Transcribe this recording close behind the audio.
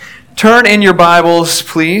Turn in your Bibles,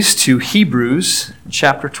 please, to Hebrews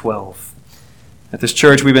chapter 12. At this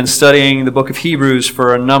church, we've been studying the book of Hebrews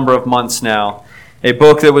for a number of months now. A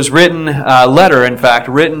book that was written,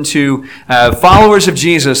 written to followers of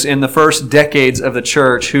Jesus in the first decades of the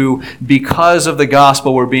church who, because of the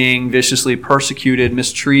gospel, were being viciously persecuted,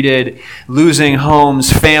 mistreated, losing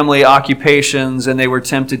homes, family, occupations, and they were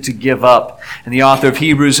tempted to give up. And the author of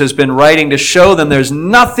Hebrews has been writing to show them there's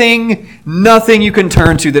nothing you can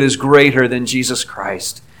turn to that is greater than Jesus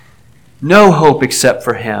Christ. No hope except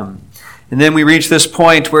for Him. And then we reach this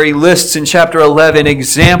point where he lists in chapter 11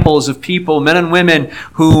 examples of people, men and women,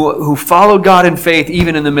 who followed God in faith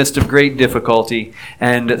even in the midst of great difficulty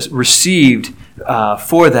and received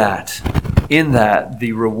in that,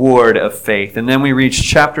 the reward of faith. And then we reach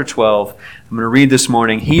chapter 12. I'm going to read this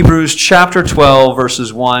morning, Hebrews chapter 12,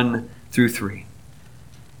 verses 1 through 3.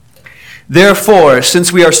 Therefore,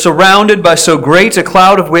 since we are surrounded by so great a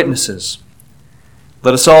cloud of witnesses,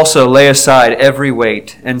 let us also lay aside every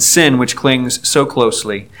weight and sin which clings so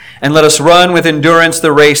closely, and let us run with endurance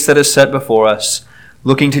the race that is set before us,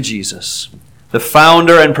 looking to Jesus, the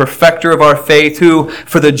founder and perfecter of our faith, who,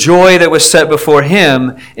 for the joy that was set before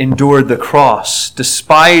Him, endured the cross,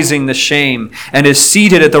 despising the shame, and is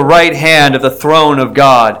seated at the right hand of the throne of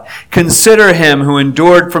God. Consider Him who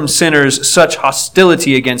endured from sinners such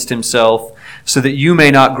hostility against Himself, so that you may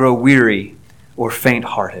not grow weary or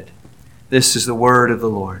faint-hearted. This is the word of the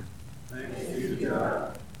Lord. Thanks be to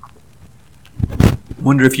God. I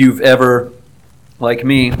wonder if you've ever, like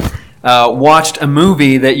me, watched a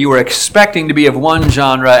movie that you were expecting to be of one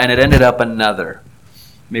genre and it ended up another.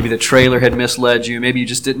 Maybe the trailer had misled you. Maybe you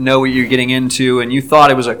just didn't know what you were getting into and you thought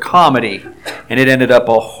it was a comedy and it ended up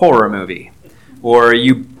a horror movie. Or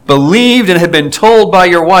you believed and had been told by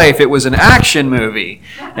your wife it was an action movie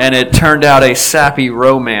and it turned out a sappy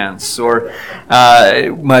romance. Or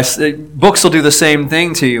books will do the same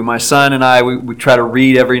thing to you. My son and I, we try to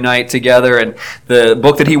read every night together, and the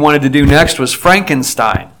book that he wanted to do next was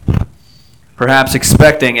Frankenstein. Perhaps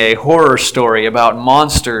expecting a horror story about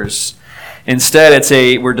monsters. Instead,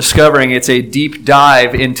 we're discovering it's a deep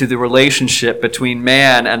dive into the relationship between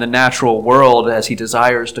man and the natural world as he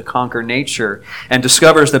desires to conquer nature, and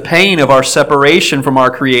discovers the pain of our separation from our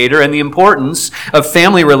Creator and the importance of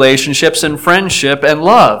family relationships and friendship and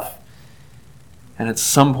love. And at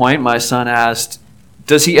some point, my son asked,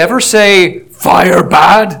 "Does he ever say fire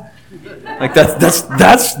bad?" Like that's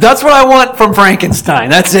what I want from Frankenstein.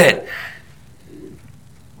 That's it.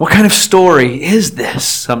 What kind of story is this?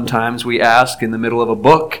 Sometimes we ask in the middle of a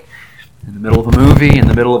book, in the middle of a movie, in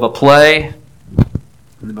the middle of a play,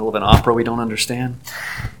 in the middle of an opera we don't understand.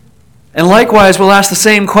 And likewise, we'll ask the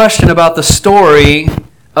same question about the story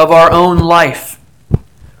of our own life.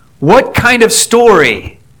 What kind of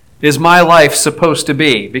story is my life supposed to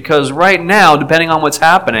be? Because right now, depending on what's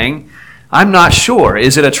happening, I'm not sure.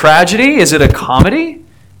 Is it a tragedy? Is it a comedy?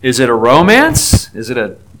 Is it a romance? Is it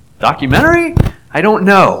a documentary? I don't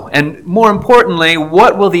know. And more importantly,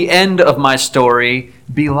 what will the end of my story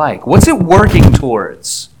be like? What's it working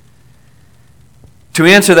towards? To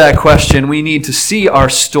answer that question, we need to see our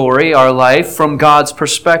story, our life, from God's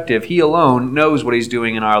perspective. He alone knows what He's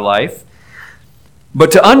doing in our life.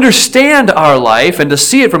 But to understand our life and to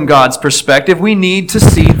see it from God's perspective, we need to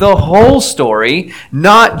see the whole story,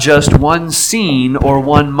 not just one scene or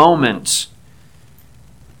one moment.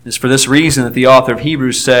 It's for this reason that the author of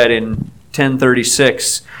Hebrews said in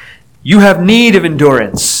 10:36, "You have need of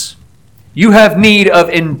endurance. You have need of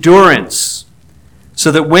endurance,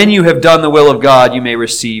 so that when you have done the will of God, you may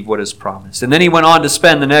receive what is promised." And then he went on to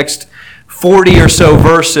spend the next 40 or so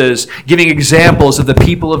verses giving examples of the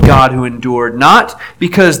people of God who endured, not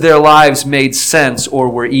because their lives made sense or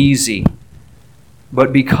were easy,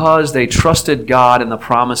 but because they trusted God and the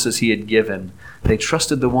promises He had given. They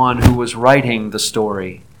trusted the one who was writing the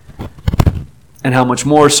story. And how much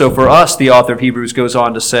more so for us, the author of Hebrews goes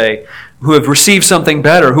on to say, who have received something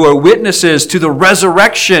better, who are witnesses to the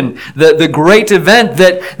resurrection, the great event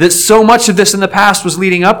that so much of this in the past was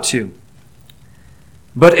leading up to.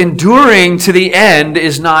 But enduring to the end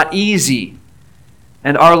is not easy.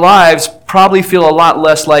 And our lives probably feel a lot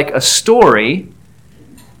less like a story,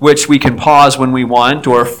 which we can pause when we want,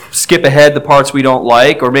 or skip ahead the parts we don't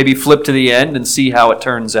like, or maybe flip to the end and see how it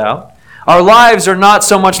turns out. Our lives are not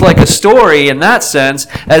so much like a story in that sense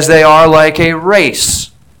as they are like a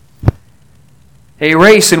race. A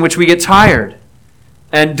race in which we get tired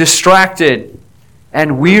and distracted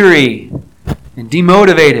and weary and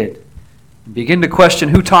demotivated and begin to question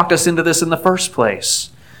who talked us into this in the first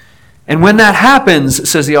place. And when that happens,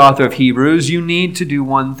 says the author of Hebrews, you need to do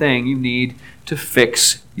one thing. You need to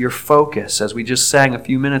fix your focus. As we just sang a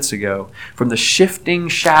few minutes ago, from the shifting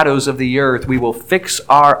shadows of the earth, we will fix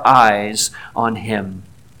our eyes on Him.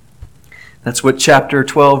 That's what chapter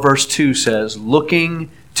 12, verse 2 says,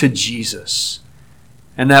 looking to Jesus.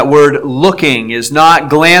 And that word looking is not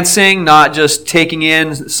glancing, not just taking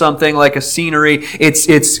in something like a scenery.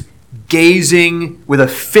 It's gazing with a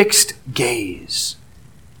fixed gaze.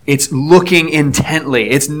 It's looking intently.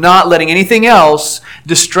 It's not letting anything else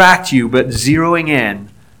distract you, but zeroing in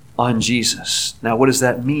on Jesus. Now, what does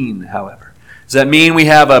that mean, however? Does that mean we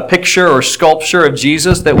have a picture or sculpture of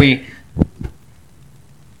Jesus that we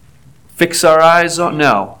fix our eyes on?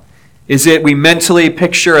 No. Is it we mentally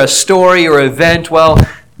picture a story or event? Well,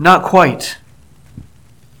 not quite.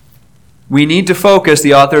 We need to focus,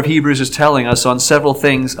 the author of Hebrews is telling us, on several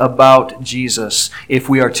things about Jesus if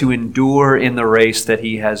we are to endure in the race that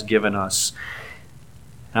He has given us.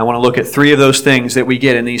 And I want to look at three of those things that we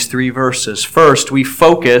get in these three verses. First, we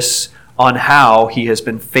focus on how He has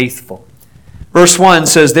been faithful. Verse 1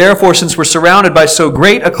 says, "Therefore, since we're surrounded by so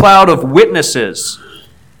great a cloud of witnesses."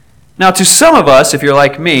 Now, to some of us, if you're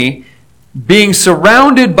like me, being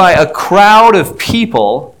surrounded by a crowd of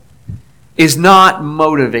people is not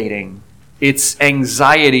motivating. It's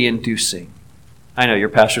anxiety-inducing. I know your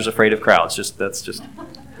pastor's afraid of crowds. That's just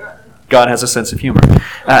God has a sense of humor.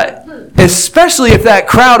 Especially if that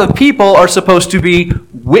crowd of people are supposed to be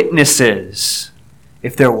witnesses,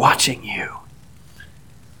 if they're watching you.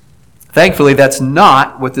 Thankfully, that's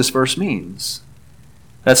not what this verse means.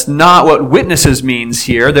 That's not what witnesses means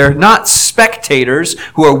here. They're not spectators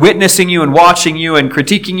who are witnessing you and watching you and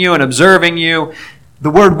critiquing you and observing you. The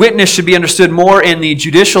word witness should be understood more in the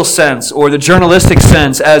judicial sense or the journalistic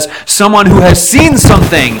sense as someone who has seen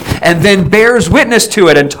something and then bears witness to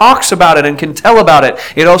it and talks about it and can tell about it.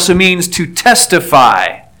 It also means to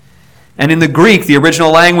testify. And in the Greek, the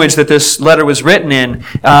original language that this letter was written in,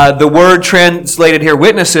 the word translated here,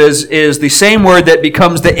 witnesses, is the same word that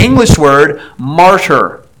becomes the English word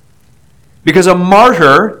martyr. Because a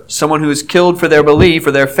martyr, someone who is killed for their belief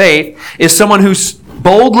or their faith, is someone who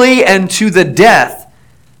boldly and to the death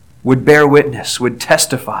would bear witness, would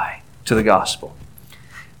testify to the gospel.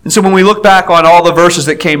 And so when we look back on all the verses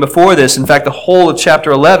that came before this, in fact, the whole of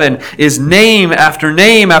chapter 11 is name after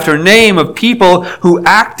name after name of people who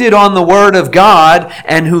acted on the word of God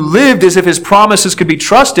and who lived as if His promises could be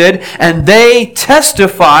trusted, and they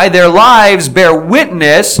testify, their lives bear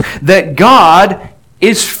witness that God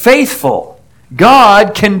is faithful.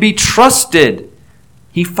 God can be trusted.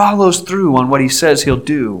 He follows through on what He says He'll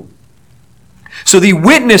do. So the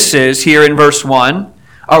witnesses here in verse 1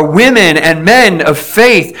 are women and men of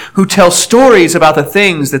faith who tell stories about the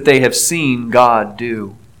things that they have seen God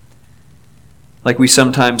do. Like we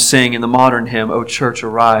sometimes sing in the modern hymn, "O Church,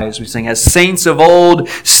 arise." We sing, "As saints of old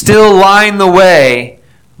still line the way,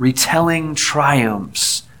 retelling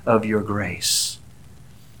triumphs of your grace."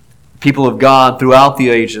 People of God throughout the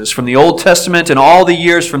ages, from the Old Testament and all the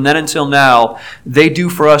years from then until now, they do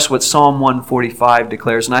for us what Psalm 145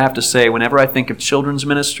 declares. And I have to say, whenever I think of children's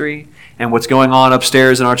ministry and what's going on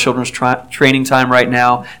upstairs in our children's training time right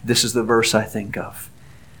now, this is the verse I think of.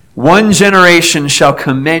 "One generation shall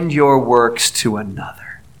commend your works to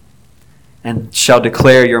another, and shall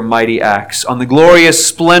declare your mighty acts. On the glorious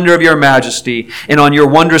splendor of your majesty, and on your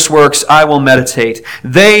wondrous works I will meditate.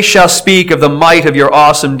 They shall speak of the might of your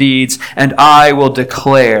awesome deeds, and I will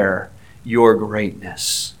declare your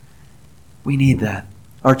greatness." We need that.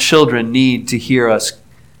 Our children need to hear us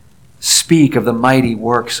speak of the mighty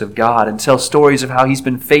works of God and tell stories of how He's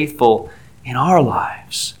been faithful in our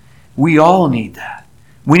lives. We all need that.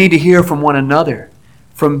 We need to hear from one another,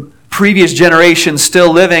 from previous generations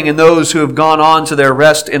still living and those who have gone on to their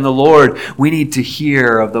rest in the Lord. We need to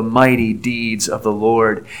hear of the mighty deeds of the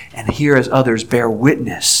Lord and hear as others bear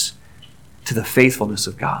witness to the faithfulness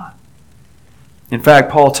of God. In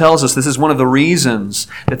fact, Paul tells us this is one of the reasons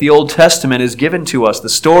that the Old Testament is given to us. The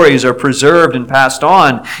stories are preserved and passed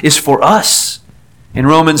on is for us. In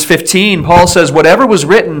Romans 15, Paul says, whatever was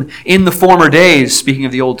written in the former days, speaking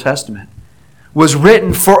of the Old Testament, was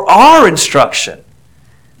written for our instruction,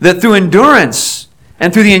 that through endurance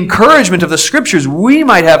and through the encouragement of the Scriptures, we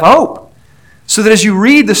might have hope. So that as you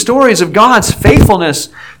read the stories of God's faithfulness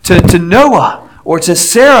to Noah or to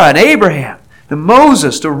Sarah and Abraham, to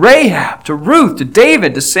Moses, to Rahab, to Ruth, to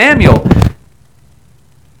David, to Samuel,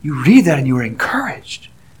 you read that and you are encouraged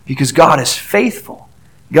because God is faithful.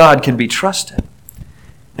 God can be trusted.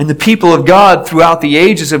 And the people of God throughout the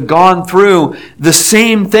ages have gone through the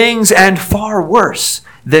same things and far worse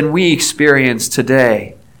than we experience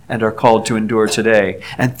today and are called to endure today.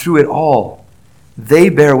 And through it all, they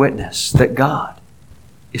bear witness that God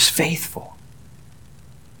is faithful.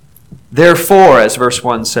 Therefore, as verse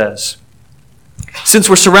 1 says, since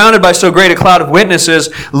we're surrounded by so great a cloud of witnesses,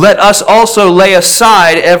 let us also lay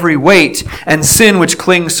aside every weight and sin which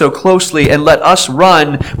clings so closely, and let us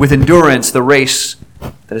run with endurance the race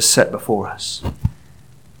that is set before us.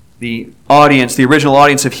 The original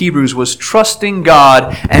audience of Hebrews was trusting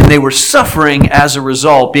God, and they were suffering as a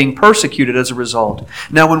result, being persecuted as a result.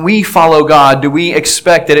 Now, when we follow God, do we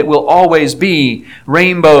expect that it will always be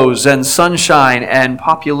rainbows and sunshine and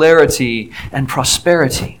popularity and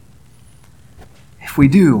prosperity? If we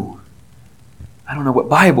do, I don't know what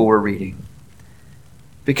Bible we're reading.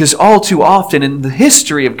 Because all too often in the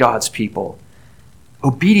history of God's people,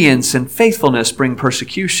 obedience and faithfulness bring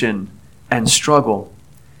persecution and struggle.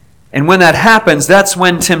 And when that happens, that's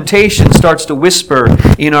when temptation starts to whisper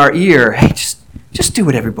in our ear, hey, just do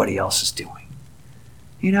what everybody else is doing.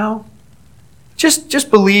 You know? Just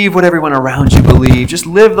believe what everyone around you believes. Just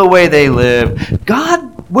live the way they live.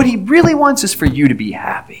 God, what He really wants is for you to be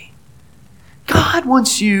happy. God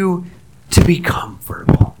wants you to be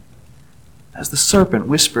comfortable. As the serpent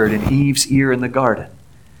whispered in Eve's ear in the garden,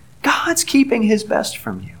 God's keeping His best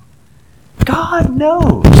from you. God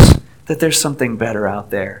knows that there's something better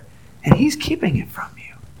out there, and He's keeping it from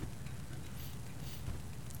you.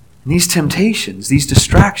 And these temptations, these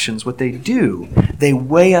distractions, what they do, they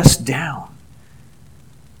weigh us down.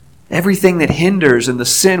 Everything that hinders and the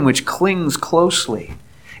sin which clings closely.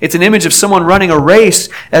 It's an image of someone running a race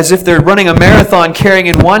as if they're running a marathon carrying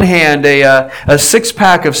in one hand a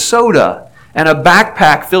six-pack of soda and a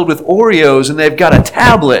backpack filled with Oreos, and they've got a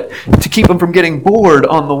tablet to keep them from getting bored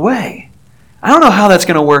on the way. I don't know how that's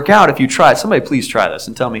going to work out if you try it. Somebody please try this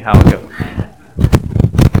and tell me how it goes.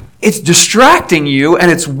 It's distracting you and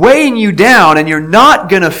it's weighing you down, and you're not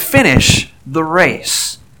going to finish the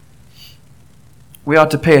race. We ought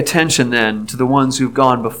to pay attention then to the ones who've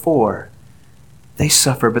gone before. They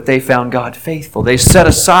suffered, but they found God faithful. They set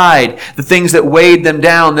aside the things that weighed them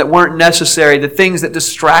down, that weren't necessary, the things that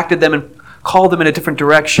distracted them and called them in a different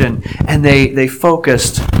direction, and they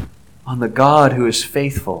focused on the God who is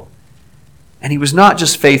faithful. And He was not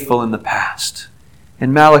just faithful in the past.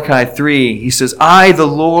 In Malachi 3, He says, I, the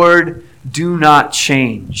Lord, do not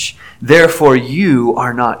change. Therefore you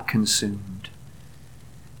are not consumed.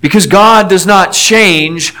 Because God does not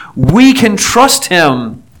change, we can trust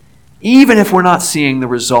Him, even if we're not seeing the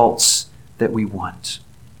results that we want.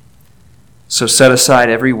 So set aside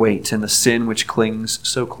every weight and the sin which clings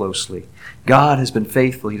so closely. God has been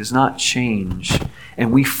faithful. He does not change.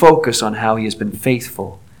 And we focus on how He has been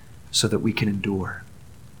faithful so that we can endure.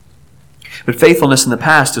 But faithfulness in the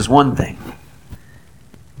past is one thing.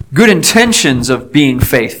 Good intentions of being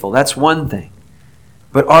faithful, that's one thing.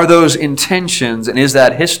 But are those intentions and is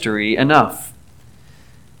that history enough?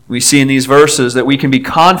 We see in these verses that we can be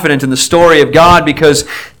confident in the story of God because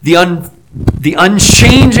the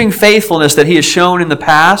unchanging faithfulness that He has shown in the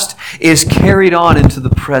past is carried on into the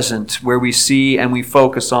present, where we see and we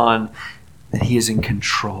focus on that He is in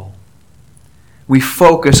control. We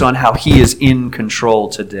focus on how He is in control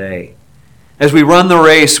today. As we run the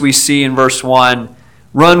race, we see in verse 1,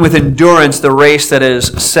 run with endurance the race that is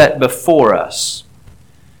set before us.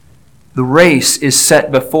 The race is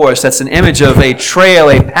set before us. That's an image of a trail,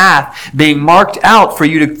 a path being marked out for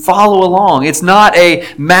you to follow along. It's not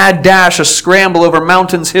a mad dash, a scramble over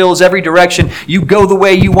mountains, hills, every direction. You go the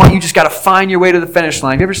way you want. You just got to find your way to the finish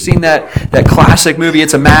line. Have you ever seen that classic movie,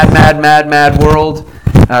 It's a Mad, Mad, Mad, Mad World?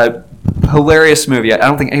 Hilarious movie. I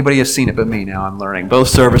don't think anybody has seen it but me now. I'm learning. Both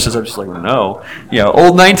services, I'm just like, no.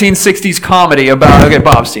 Old 1960s comedy about, okay,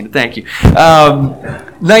 Bob's seen it. Thank you.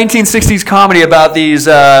 1960s comedy about these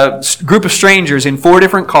group of strangers in 4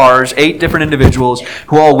 different cars, 8 different individuals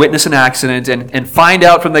who all witness an accident and find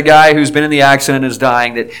out from the guy who's been in the accident and is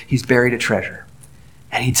dying that he's buried a treasure.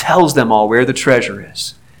 And he tells them all where the treasure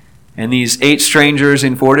is. And these 8 strangers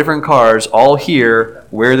in 4 different cars all hear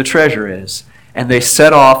where the treasure is. And they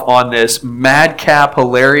set off on this madcap,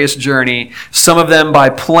 hilarious journey, some of them by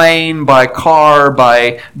plane, by car,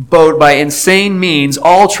 by boat, by insane means,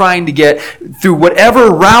 all trying to get through whatever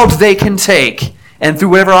route they can take and through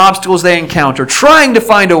whatever obstacles they encounter, trying to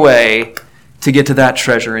find a way to get to that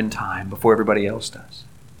treasure in time before everybody else does.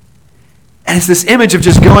 And it's this image of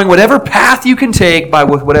just going whatever path you can take by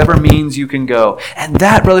with whatever means you can go. And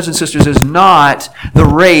that, brothers and sisters, is not the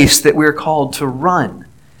race that we're called to run.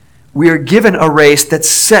 We are given a race that's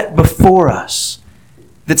set before us,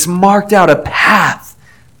 that's marked out, a path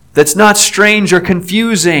that's not strange or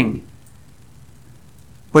confusing,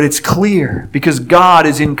 but it's clear because God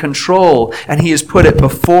is in control and He has put it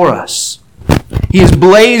before us. He has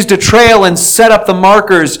blazed a trail and set up the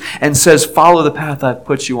markers and says, follow the path I've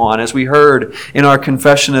put you on. As we heard in our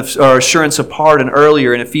confession of our assurance of pardon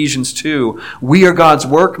earlier in Ephesians 2, we are God's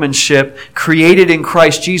workmanship, created in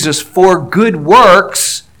Christ Jesus for good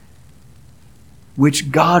works,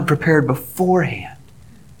 which God prepared beforehand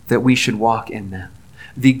that we should walk in them.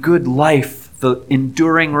 The good life, the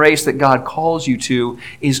enduring race that God calls you to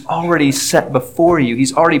is already set before you.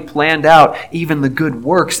 He's already planned out even the good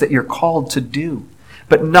works that you're called to do.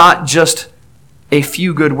 But not just a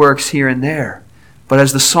few good works here and there. But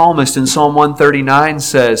as the psalmist in Psalm 139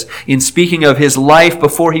 says, in speaking of his life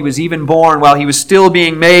before he was even born, while he was still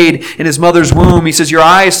being made in his mother's womb, he says, your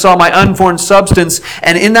eyes saw my unformed substance,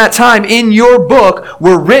 and in that time in your book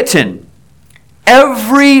were written,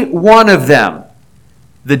 every one of them,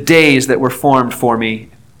 the days that were formed for me,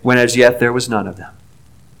 when as yet there was none of them.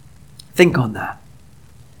 Think on that.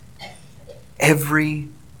 Every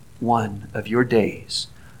one of your days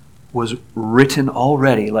was written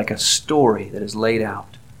already like a story that is laid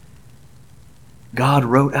out. God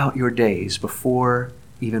wrote out your days before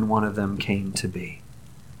even one of them came to be.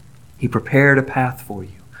 He prepared a path for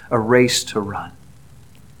you, a race to run.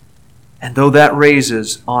 And though that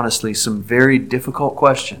raises, honestly, some very difficult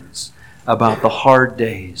questions about the hard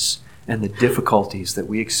days and the difficulties that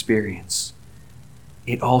we experience,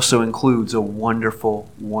 it also includes a wonderful,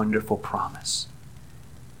 wonderful promise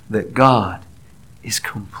that God is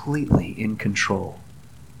completely in control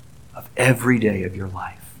of every day of your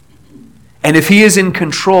life. And if He is in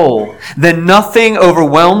control, then nothing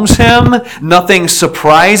overwhelms Him, nothing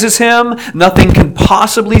surprises Him, nothing can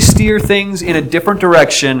possibly steer things in a different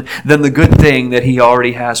direction than the good thing that He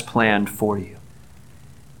already has planned for you.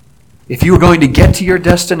 If you are going to get to your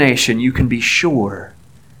destination, you can be sure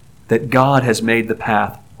that God has made the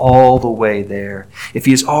path all the way there. If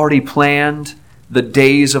He has already planned the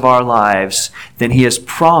days of our lives, then He has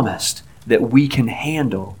promised that we can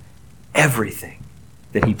handle everything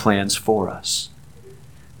that He plans for us.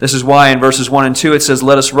 This is why in verses 1 and 2 it says,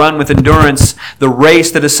 let us run with endurance the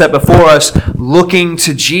race that is set before us, looking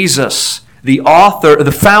to Jesus, the author,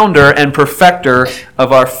 the founder and perfecter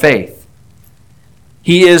of our faith.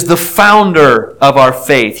 He is the founder of our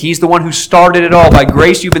faith. He's the one who started it all. By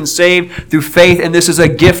grace you've been saved through faith, and this is a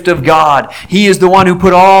gift of God. He is the one who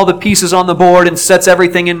put all the pieces on the board and sets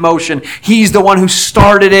everything in motion. He's the one who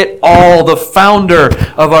started it all, the founder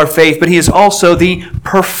of our faith. But He is also the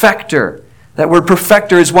perfecter. That word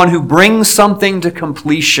perfecter is one who brings something to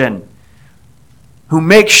completion, who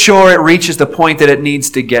makes sure it reaches the point that it needs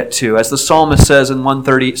to get to. As the psalmist says in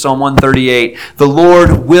Psalm 138, the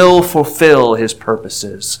Lord will fulfill His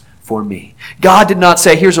purposes for me. God did not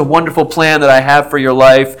say, here's a wonderful plan that I have for your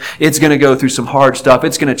life. It's going to go through some hard stuff.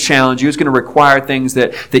 It's going to challenge you. It's going to require things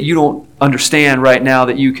that you don't understand right now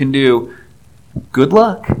that you can do. Good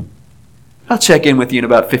luck. I'll check in with you in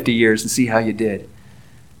about 50 years and see how you did.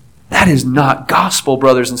 That is not gospel,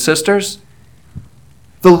 brothers and sisters.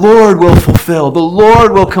 The Lord will fulfill. The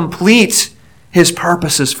Lord will complete His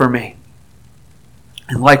purposes for me.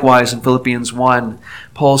 And likewise in Philippians 1,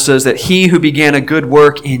 Paul says that He who began a good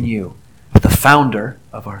work in you, the founder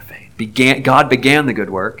of our faith, God began the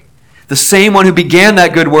good work. The same one who began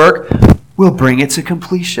that good work will bring it to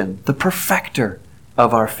completion, the perfecter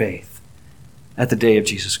of our faith at the day of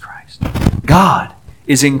Jesus Christ. God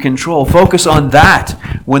is in control. Focus on that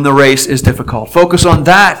when the race is difficult. Focus on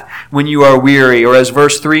that when you are weary. Or as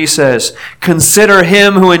verse 3 says, consider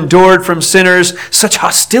Him who endured from sinners such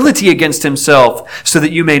hostility against Himself, so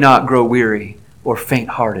that you may not grow weary or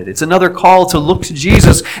faint-hearted. It's another call to look to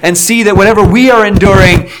Jesus and see that whatever we are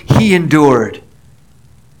enduring, He endured.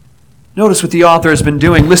 Notice what the author has been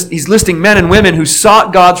doing. He's listing men and women who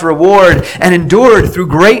sought God's reward and endured through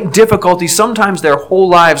great difficulty, sometimes their whole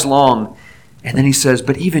lives long. And then he says,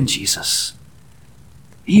 but even Jesus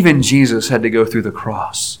had to go through the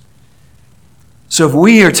cross. So if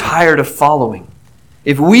we are tired of following,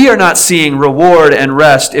 if we are not seeing reward and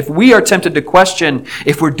rest, if we are tempted to question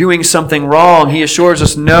if we're doing something wrong, he assures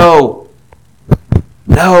us, no.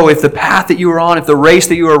 No, if the path that you are on, if the race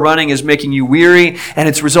that you are running is making you weary and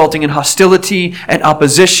it's resulting in hostility and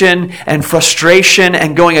opposition and frustration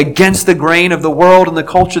and going against the grain of the world and the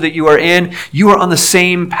culture that you are in, you are on the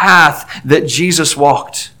same path that Jesus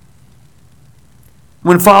walked.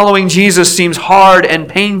 When following Jesus seems hard and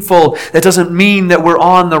painful, that doesn't mean that we're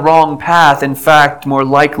on the wrong path. In fact, more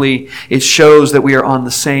likely, it shows that we are on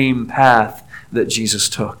the same path that Jesus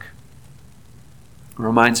took. It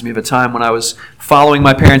reminds me of a time when I was following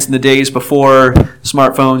my parents in the days before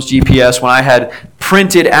smartphones, GPS, when I had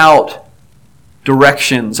printed out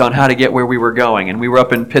directions on how to get where we were going. And we were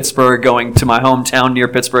up in Pittsburgh, going to my hometown near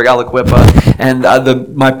Pittsburgh, Aliquippa.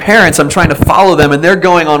 And my parents, I'm trying to follow them, and they're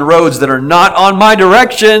going on roads that are not on my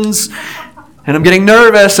directions. And I'm getting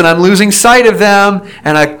nervous, and I'm losing sight of them.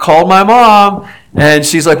 And I called my mom, and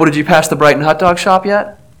she's like, "Well, did you pass the Brighton hot dog shop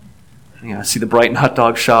yet?" I see the Brighton hot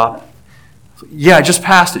dog shop. "Yeah, I just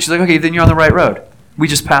passed it." She's like, "Okay, then you're on the right road. We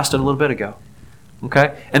just passed it a little bit ago."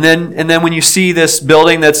 Okay? And then when you see this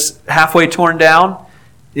building that's halfway torn down,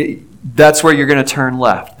 that's where you're going to turn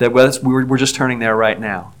left. We're just turning there right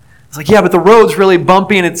now. It's like, "Yeah, but the road's really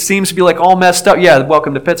bumpy and it seems to be like all messed up." "Yeah,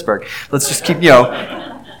 welcome to Pittsburgh. Let's just keep,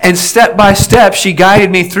 And step by step, she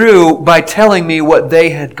guided me through by telling me what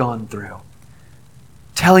they had gone through.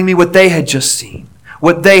 Telling me what they had just seen.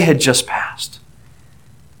 What they had just passed.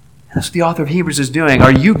 And that's what the author of Hebrews is doing.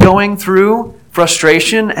 Are you going through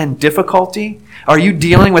frustration and difficulty? Are you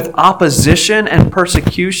dealing with opposition and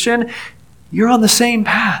persecution? You're on the same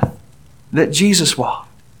path that Jesus walked.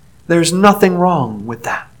 There's nothing wrong with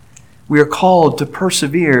that. We are called to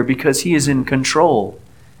persevere because He is in control.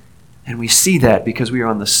 And we see that because we are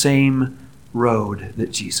on the same road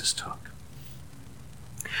that Jesus took.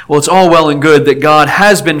 Well, it's all well and good that God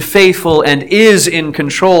has been faithful and is in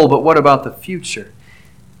control, but what about the future?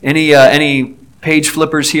 Any page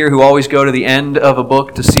flippers here who always go to the end of a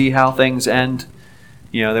book to see how things end?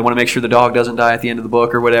 They want to make sure the dog doesn't die at the end of the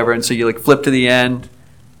book or whatever, and so you flip to the end.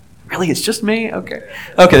 Really? It's just me? Okay,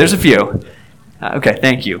 there's a few. Okay,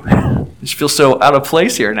 thank you. I just feel so out of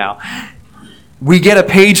place here now. We get a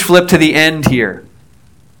page flip to the end here,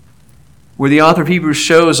 where the author of Hebrews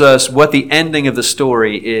shows us what the ending of the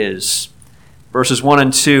story is. Verses 1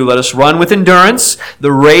 and 2, "Let us run with endurance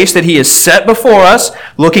the race that He has set before us,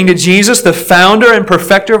 looking to Jesus, the founder and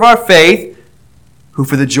perfecter of our faith, who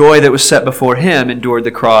for the joy that was set before Him endured the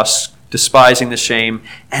cross, despising the shame,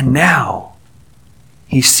 and now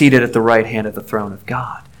He's seated at the right hand of the throne of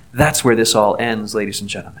God." That's where this all ends, ladies and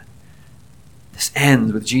gentlemen. This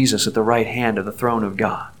ends with Jesus at the right hand of the throne of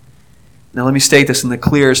God. Now let me state this in the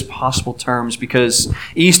clearest possible terms, because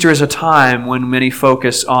Easter is a time when many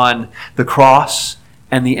focus on the cross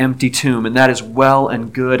and the empty tomb, and that is well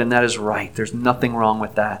and good, and that is right. There's nothing wrong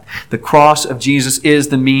with that. The cross of Jesus is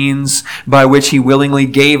the means by which He willingly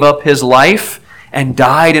gave up His life and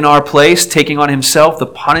died in our place, taking on Himself the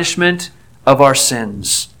punishment of our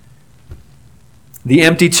sins. The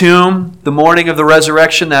empty tomb, the morning of the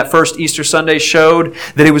resurrection, that first Easter Sunday, showed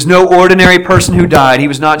that it was no ordinary person who died. He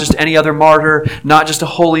was not just any other martyr, not just a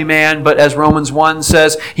holy man, but as Romans 1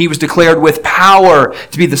 says, He was declared with power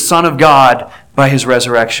to be the Son of God by His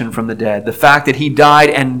resurrection from the dead. The fact that He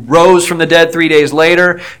died and rose from the dead 3 days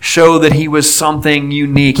later showed that He was something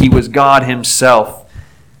unique. He was God Himself.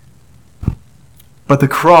 But the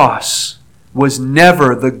cross was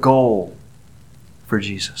never the goal for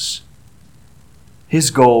Jesus. His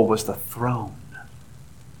goal was the throne.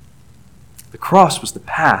 The cross was the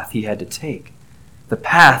path He had to take, the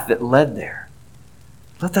path that led there.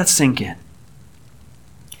 Let that sink in.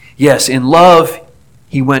 Yes, in love,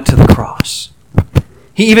 He went to the cross.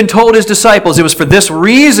 He even told His disciples it was for this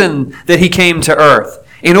reason that He came to earth,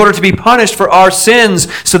 in order to be punished for our sins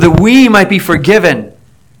so that we might be forgiven.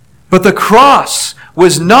 But the cross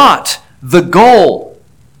was not the goal.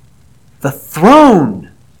 The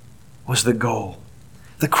throne was the goal.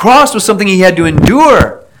 The cross was something He had to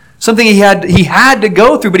endure, something he had to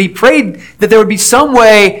go through, but He prayed that there would be some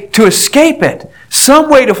way to escape it, some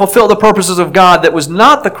way to fulfill the purposes of God that was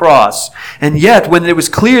not the cross. And yet, when it was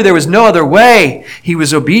clear there was no other way, He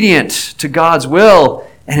was obedient to God's will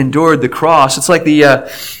and endured the cross. It's like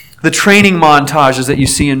the training montages that you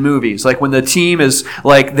see in movies, like when the team is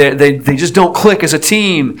like they just don't click as a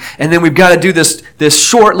team, and then we've got to do this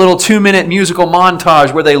short little 2-minute musical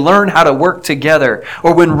montage where they learn how to work together.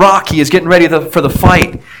 Or when Rocky is getting ready for the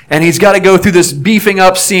fight, and he's got to go through this beefing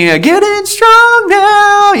up scene, "Getting strong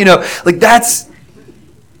now," like that's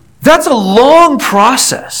a long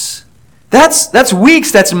process. That's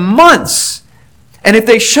weeks, that's months. And if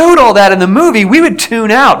they showed all that in the movie, we would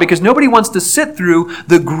tune out, because nobody wants to sit through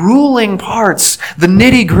the grueling parts, the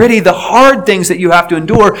nitty-gritty, the hard things that you have to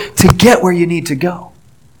endure to get where you need to go.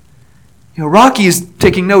 Rocky is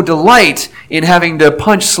taking no delight in having to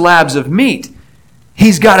punch slabs of meat.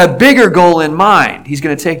 He's got a bigger goal in mind. He's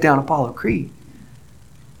going to take down Apollo Creed.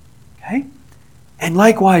 Okay? And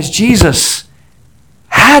likewise, Jesus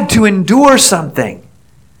had to endure something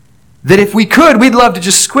that if we could, we'd love to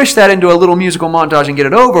just squish that into a little musical montage and get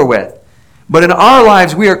it over with. But in our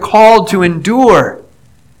lives, we are called to endure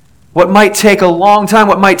what might take a long time,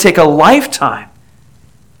 what might take a lifetime.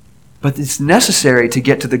 But it's necessary to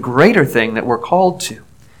get to the greater thing that we're called to.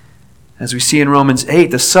 As we see in Romans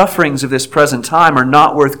 8, the sufferings of this present time are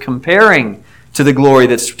not worth comparing to the glory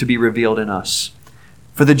that's to be revealed in us.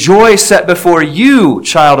 For the joy set before you,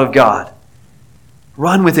 child of God,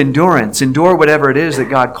 run with endurance. Endure whatever it is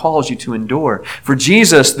that God calls you to endure. For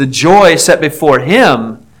Jesus, the joy set before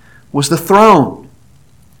him was the throne,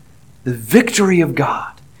 the victory of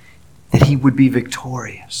God, that he would be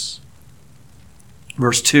victorious.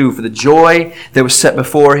 Verse 2, for the joy that was set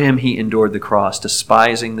before him, he endured the cross,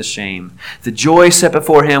 despising the shame. The joy set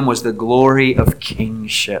before him was the glory of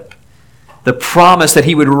kingship. The promise that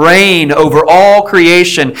he would reign over all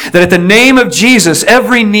creation, that at the name of Jesus,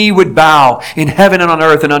 every knee would bow in heaven and on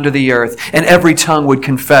earth and under the earth, and every tongue would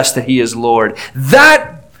confess that he is Lord.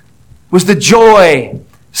 That was the joy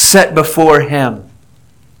set before him.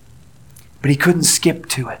 But he couldn't skip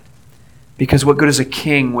to it, because what good is a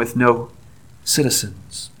king with no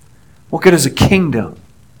citizens? What good is a kingdom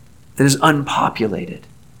that is unpopulated?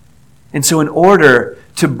 And so in order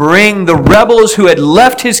to bring the rebels who had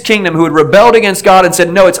left his kingdom, who had rebelled against God and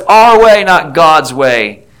said, no, it's our way, not God's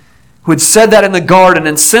way, who had said that in the garden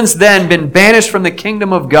and since then been banished from the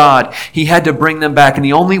kingdom of God, he had to bring them back. And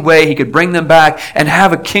the only way he could bring them back and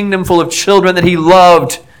have a kingdom full of children that he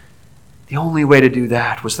loved, the only way to do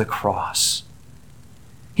that was the cross.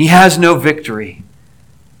 He has no victory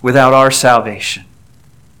without our salvation.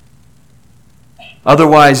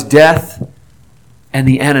 Otherwise, death and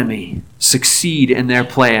the enemy succeed in their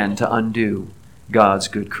plan to undo God's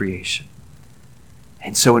good creation.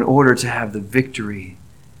 And so in order to have the victory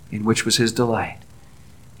in which was his delight,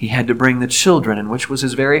 he had to bring the children in which was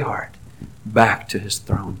his very heart back to his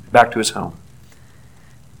throne, back to his home.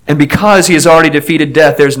 And because he has already defeated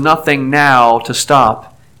death, there's nothing now to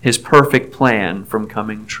stop his perfect plan from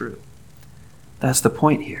coming true. That's the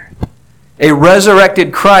point here. A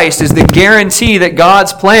resurrected Christ is the guarantee that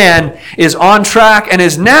God's plan is on track and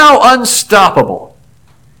is now unstoppable.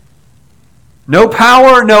 No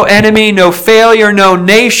power, no enemy, no failure, no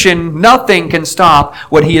nation, nothing can stop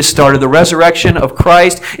what he has started. The resurrection of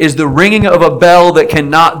Christ is the ringing of a bell that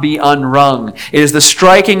cannot be unrung. It is the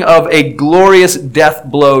striking of a glorious death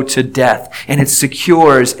blow to death, and it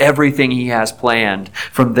secures everything he has planned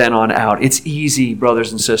from then on out. It's easy,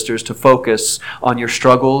 brothers and sisters, to focus on your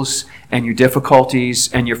struggles and your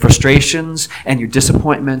difficulties and your frustrations and your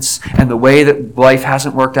disappointments and the way that life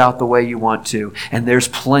hasn't worked out the way you want to. And there's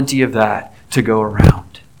plenty of that to go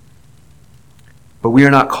around. But we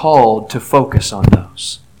are not called to focus on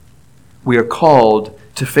those. We are called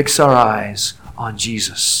to fix our eyes on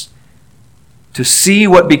Jesus, to see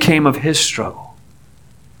what became of his struggle,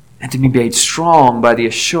 and to be made strong by the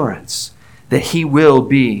assurance that he will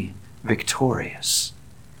be victorious.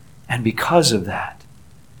 And because of that,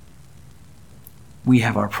 we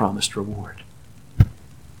have our promised reward.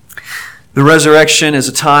 The resurrection is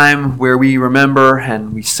a time where we remember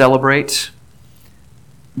and we celebrate,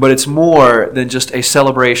 but it's more than just a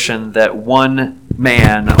celebration that one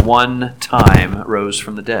man, one time, rose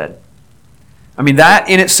from the dead. I mean, that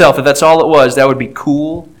in itself, if that's all it was, that would be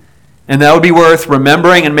cool, and that would be worth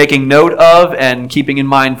remembering and making note of and keeping in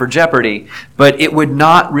mind for Jeopardy. But it would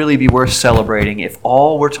not really be worth celebrating if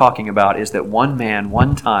all we're talking about is that one man,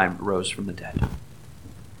 one time, rose from the dead.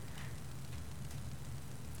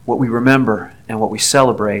 What we remember and what we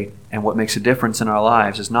celebrate and what makes a difference in our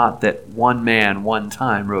lives is not that one man, one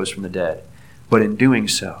time rose from the dead, but in doing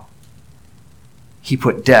so, he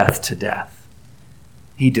put death to death.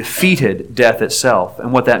 He defeated death itself.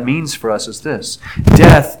 And what that means for us is this: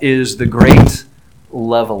 death is the great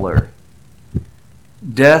leveler.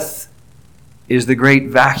 Death is the great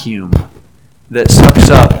vacuum that sucks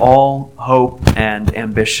up all hope and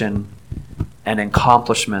ambition and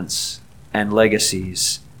accomplishments and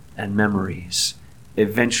legacies and memories.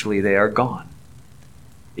 Eventually they are gone,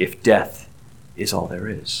 if death is all there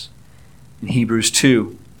is. In Hebrews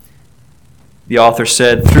 2, the author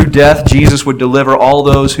said, through death Jesus would deliver all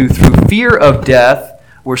those who through fear of death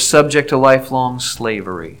were subject to lifelong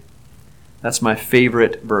slavery. That's my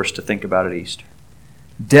favorite verse to think about at Easter.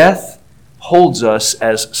 Death holds us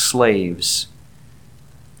as slaves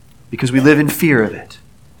because we live in fear of it.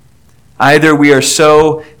 Either we are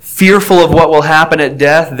so fearful of what will happen at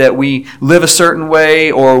death that we live a certain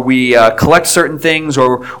way, or we collect certain things,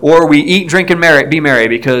 or we eat, drink, and be merry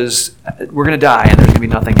because we're going to die and there's going to be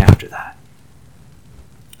nothing after that.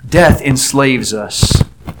 Death enslaves us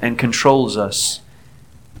and controls us.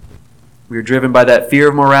 We are driven by that fear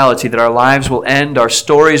of morality, that our lives will end, our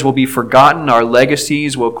stories will be forgotten, our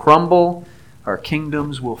legacies will crumble, our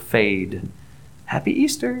kingdoms will fade. Happy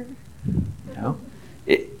Easter!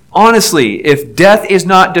 Honestly, if death is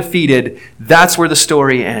not defeated, that's where the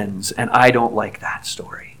story ends, and I don't like that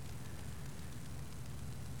story.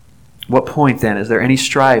 What point then is there any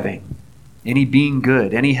striving, any being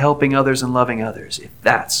good, any helping others and loving others, if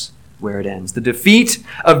that's where it ends? The defeat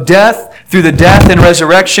of death through the death and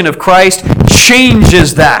resurrection of Christ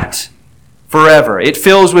changes that forever. It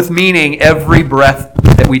fills with meaning every breath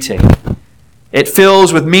that we take. It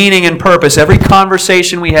fills with meaning and purpose every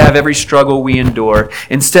conversation we have, every struggle we endure.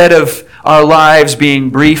 Instead of our lives being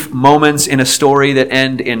brief moments in a story that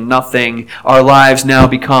end in nothing, our lives now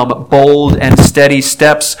become bold and steady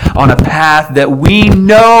steps on a path that we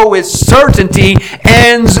know with certainty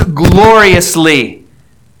ends gloriously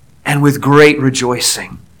and with great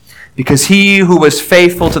rejoicing. Because he who was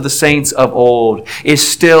faithful to the saints of old is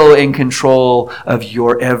still in control of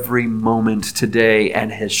your every moment today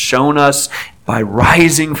and has shown us by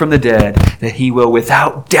rising from the dead that he will,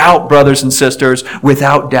 without doubt, brothers and sisters,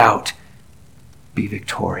 without doubt, be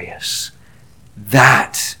victorious.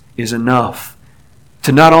 That is enough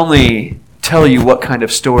to not only tell you what kind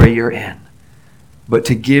of story you're in, but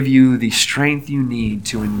to give you the strength you need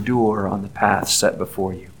to endure on the path set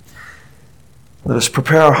before you. Let us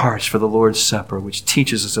prepare our hearts for the Lord's Supper, which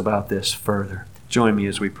teaches us about this further. Join me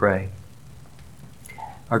as we pray.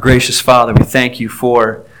 Our gracious Father, we thank you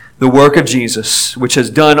for the work of Jesus, which has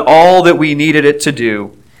done all that we needed it to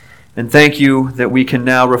do. And thank you that we can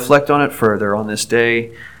now reflect on it further on this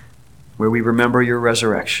day where we remember your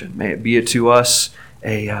resurrection. May it be to us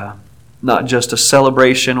not just a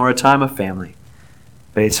celebration or a time of family,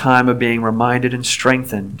 but a time of being reminded and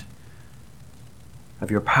strengthened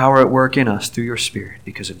of your power at work in us through your Spirit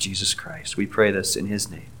because of Jesus Christ. We pray this in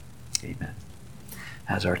his name. Amen.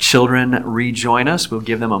 As our children rejoin us, we'll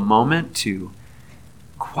give them a moment to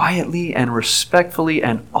quietly and respectfully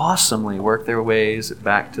and awesomely work their ways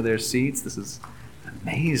back to their seats. This is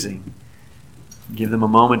amazing. Give them a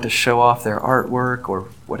moment to show off their artwork or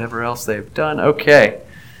whatever else they've done. Okay.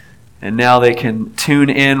 And now they can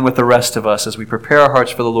tune in with the rest of us as we prepare our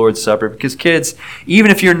hearts for the Lord's Supper. Because kids,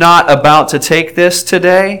 even if you're not about to take this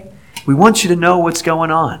today, we want you to know what's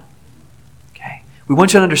going on. Okay? We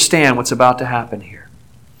want you to understand what's about to happen here.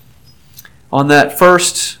 On that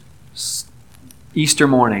first Easter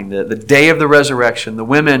morning, the day of the resurrection, the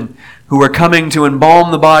women who were coming to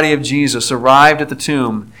embalm the body of Jesus arrived at the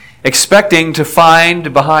tomb, expecting to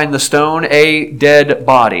find behind the stone a dead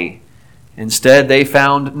body. Instead, they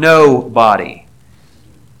found no body.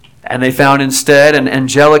 And they found instead an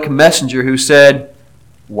angelic messenger who said,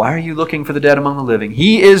 "Why are you looking for the dead among the living?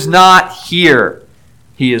 He is not here.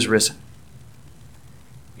 He is risen."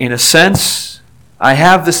 In a sense, I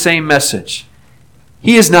have the same message.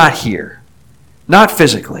 He is not here. Not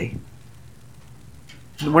physically.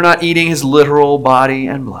 We're not eating his literal body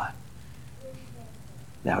and blood.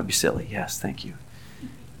 That would be silly. Yes, thank you.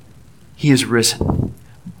 He is risen.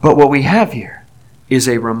 But what we have here is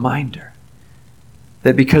a reminder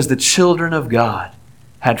that because the children of God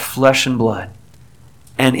had flesh and blood,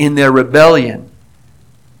 and in their rebellion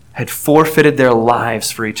had forfeited their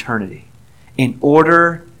lives for eternity, in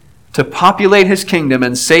order to populate his kingdom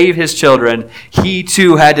and save his children, he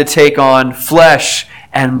too had to take on flesh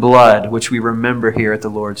and blood, which we remember here at the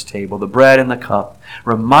Lord's table. The bread and the cup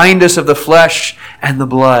remind us of the flesh and the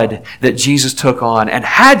blood that Jesus took on and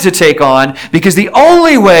had to take on, because the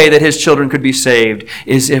only way that his children could be saved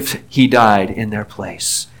is if he died in their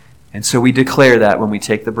place. And so we declare that when we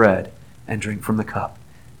take the bread and drink from the cup,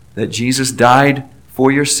 that Jesus died for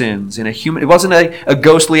your sins in a human. It wasn't a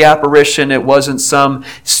ghostly apparition. It wasn't some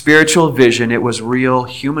spiritual vision. It was real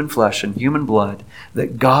human flesh and human blood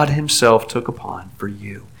that God himself took upon for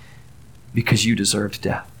you because you deserved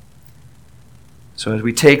death. So as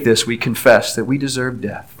we take this, we confess that we deserve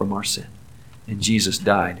death from our sin, and Jesus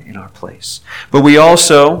died in our place. But we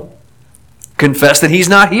also confess that he's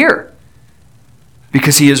not here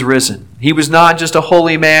because he is risen. He was not just a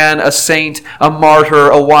holy man, a saint, a martyr,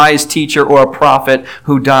 a wise teacher, or a prophet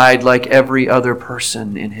who died like every other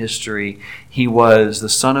person in history. He was the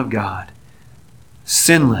Son of God,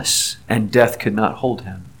 sinless, and death could not hold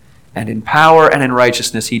him. And in power and in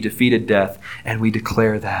righteousness he defeated death, and we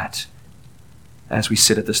declare that as we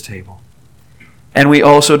sit at this table. And we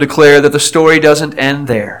also declare that the story doesn't end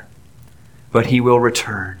there, but he will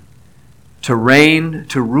return to reign,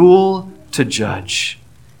 to rule, to judge.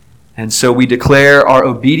 And so we declare our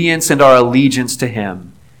obedience and our allegiance to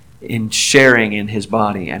him in sharing in his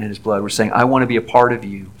body and in his blood. We're saying, I want to be a part of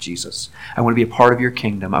you, Jesus. I want to be a part of your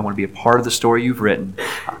kingdom. I want to be a part of the story you've written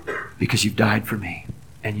because you've died for me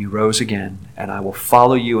and you rose again, and I will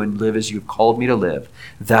follow you and live as you've called me to live.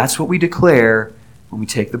 That's what we declare when we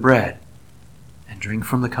take the bread and drink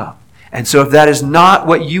from the cup. And so if that is not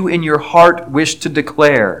what you in your heart wish to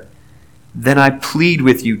declare, then I plead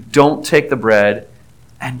with you, don't take the bread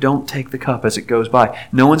and don't take the cup as it goes by.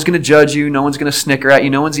 No one's going to judge you. No one's going to snicker at you.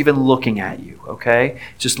 No one's even looking at you, okay?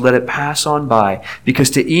 Just let it pass on by.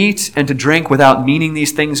 Because to eat and to drink without meaning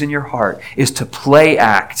these things in your heart is to play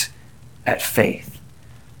act at faith.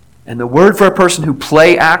 And the word for a person who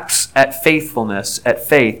play acts at faithfulness, at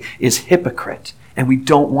faith, is hypocrite. And we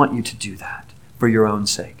don't want you to do that for your own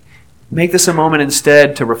sake. Make this a moment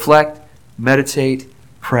instead to reflect, meditate,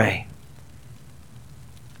 pray.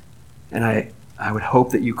 And I would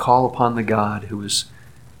hope that you call upon the God who has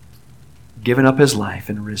given up his life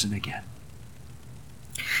and risen again.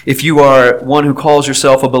 If you are one who calls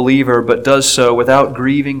yourself a believer but does so without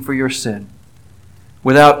grieving for your sin,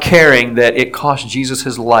 without caring that it cost Jesus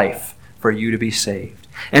his life for you to be saved,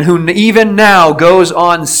 and who even now goes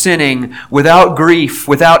on sinning without grief,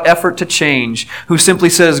 without effort to change, who simply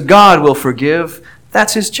says, God will forgive,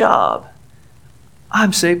 that's his job.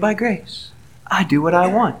 I'm saved by grace. I do what I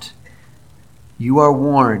want. You are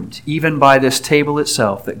warned, even by this table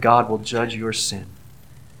itself, that God will judge your sin,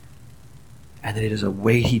 and that it is a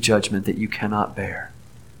weighty judgment that you cannot bear.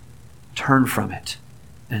 Turn from it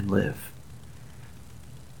and live.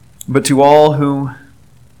 But to all who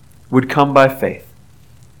would come by faith,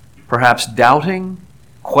 perhaps doubting,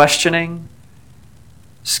 questioning,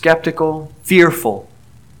 skeptical, fearful,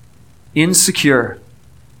 insecure,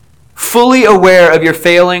 fully aware of your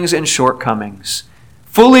failings and shortcomings,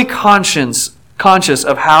 fully conscious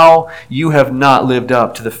of how you have not lived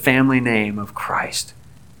up to the family name of Christ,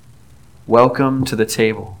 welcome to the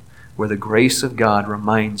table where the grace of God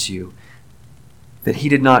reminds you that he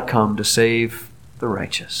did not come to save the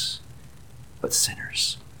righteous, but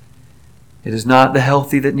sinners. It is not the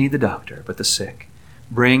healthy that need the doctor, but the sick.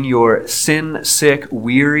 Bring your sin-sick,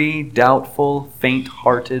 weary, doubtful,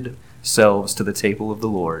 faint-hearted selves to the table of the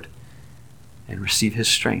Lord and receive his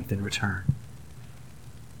strength in return.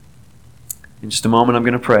 In just a moment, I'm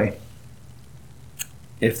going to pray.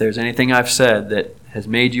 If there's anything I've said that has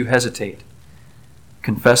made you hesitate,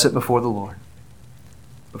 confess it before the Lord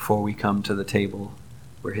before we come to the table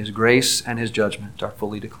where his grace and his judgment are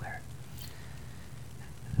fully declared.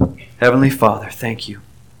 Heavenly Father, thank you.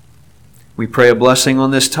 We pray a blessing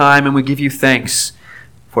on this time, and we give you thanks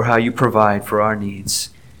for how you provide for our needs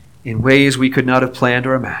in ways we could not have planned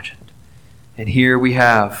or imagined. And here we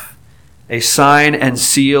have a sign and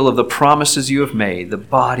seal of the promises you have made, the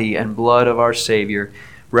body and blood of our Savior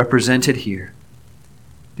represented here,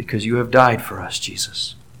 because you have died for us,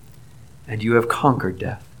 Jesus, and you have conquered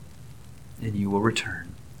death, and you will return.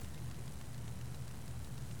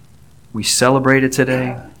 We celebrate it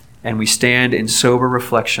today, and we stand in sober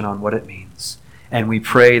reflection on what it means, and we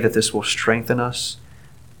pray that this will strengthen us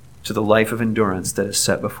to the life of endurance that is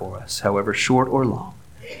set before us, however short or long.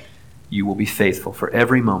 You will be faithful for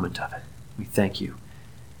every moment of it. We thank you.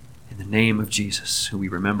 In the name of Jesus, who we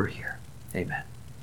remember here. Amen.